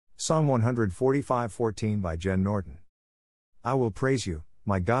Psalm 145:14 by Jen Norton. I will praise you,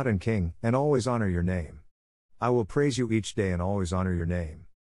 my God and King, and always honor your name. I will praise you each day and always honor your name.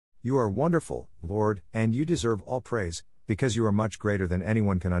 You are wonderful, Lord, and you deserve all praise, because you are much greater than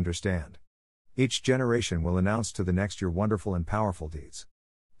anyone can understand. Each generation will announce to the next your wonderful and powerful deeds.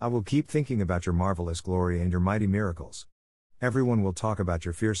 I will keep thinking about your marvelous glory and your mighty miracles. Everyone will talk about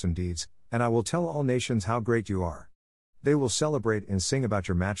your fearsome deeds, and I will tell all nations how great you are. They will celebrate and sing about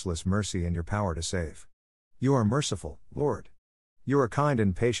your matchless mercy and your power to save. You are merciful, Lord. You are kind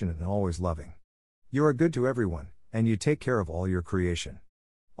and patient and always loving. You are good to everyone, and you take care of all your creation.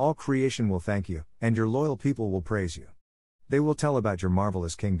 All creation will thank you, and your loyal people will praise you. They will tell about your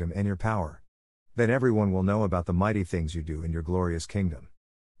marvelous kingdom and your power. Then everyone will know about the mighty things you do in your glorious kingdom.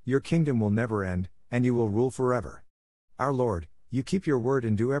 Your kingdom will never end, and you will rule forever. Our Lord, you keep your word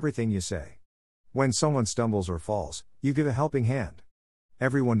and do everything you say. When someone stumbles or falls, you give a helping hand.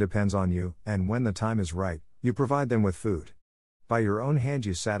 Everyone depends on you, and when the time is right, you provide them with food. By your own hand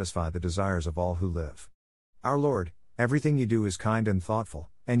you satisfy the desires of all who live. Our Lord, everything you do is kind and thoughtful,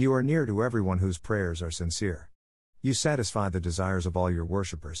 and you are near to everyone whose prayers are sincere. You satisfy the desires of all your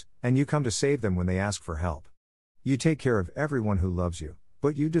worshippers, and you come to save them when they ask for help. You take care of everyone who loves you,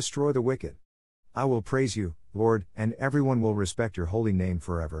 but you destroy the wicked. I will praise you, Lord, and everyone will respect your holy name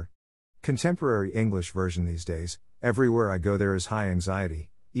forever. Contemporary English version these days, everywhere I go there is high anxiety,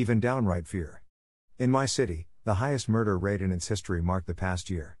 even downright fear. In my city, the highest murder rate in its history marked the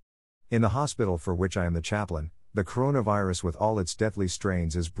past year. In the hospital for which I am the chaplain, the coronavirus with all its deathly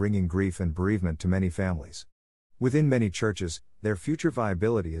strains is bringing grief and bereavement to many families. Within many churches, their future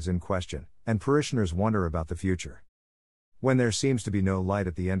viability is in question, and parishioners wonder about the future. When there seems to be no light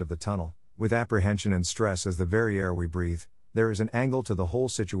at the end of the tunnel, with apprehension and stress as the very air we breathe, there is an angle to the whole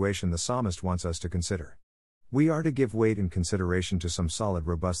situation the psalmist wants us to consider. We are to give weight and consideration to some solid,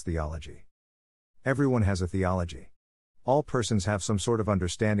 robust theology. Everyone has a theology. All persons have some sort of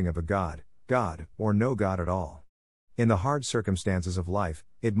understanding of a God, or no God at all. In the hard circumstances of life,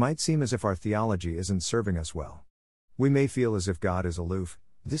 it might seem as if our theology isn't serving us well. We may feel as if God is aloof,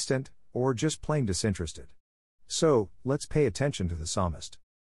 distant, or just plain disinterested. So, let's pay attention to the psalmist.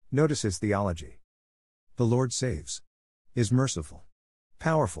 Notice his theology. The Lord saves. Is merciful.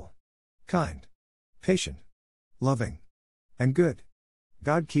 Powerful. Kind. Patient. Loving. And good.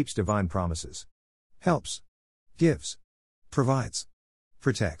 God keeps divine promises. Helps. Gives. Provides.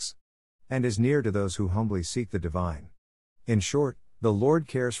 Protects. And is near to those who humbly seek the divine. In short, the Lord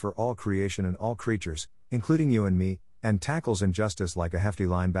cares for all creation and all creatures, including you and me, and tackles injustice like a hefty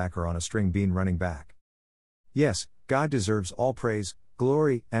linebacker on a string bean running back. Yes, God deserves all praise,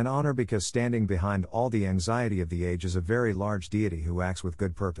 glory, and honor because standing behind all the anxiety of the age is a very large deity who acts with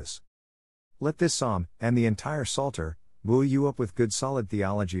good purpose. Let this psalm, and the entire Psalter, buoy you up with good solid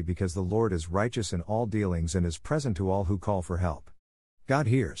theology because the Lord is righteous in all dealings and is present to all who call for help. God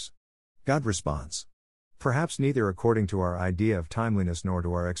hears. God responds. Perhaps neither according to our idea of timeliness nor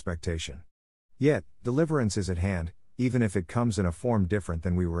to our expectation. Yet, deliverance is at hand, even if it comes in a form different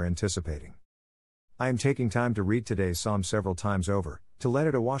than we were anticipating. I am taking time to read today's psalm several times over, to let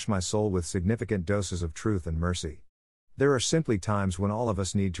it awash my soul with significant doses of truth and mercy. There are simply times when all of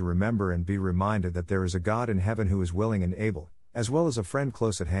us need to remember and be reminded that there is a God in heaven who is willing and able, as well as a friend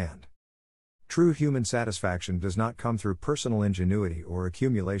close at hand. True human satisfaction does not come through personal ingenuity or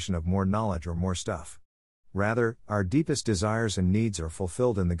accumulation of more knowledge or more stuff. Rather, our deepest desires and needs are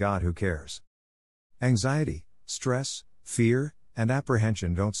fulfilled in the God who cares. Anxiety, stress, fear, and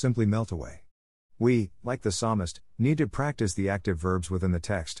apprehension don't simply melt away. We, like the psalmist, need to practice the active verbs within the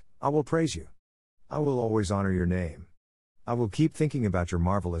text. I will praise you. I will always honor your name. I will keep thinking about your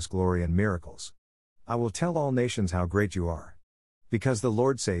marvelous glory and miracles. I will tell all nations how great you are. Because the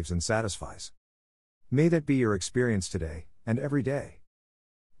Lord saves and satisfies. May that be your experience today, and every day.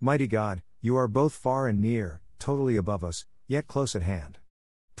 Mighty God, you are both far and near, totally above us, yet close at hand.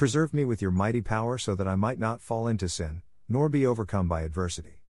 Preserve me with your mighty power so that I might not fall into sin, nor be overcome by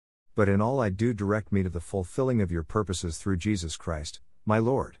adversity. But in all I do direct me to the fulfilling of your purposes through Jesus Christ, my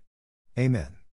Lord. Amen.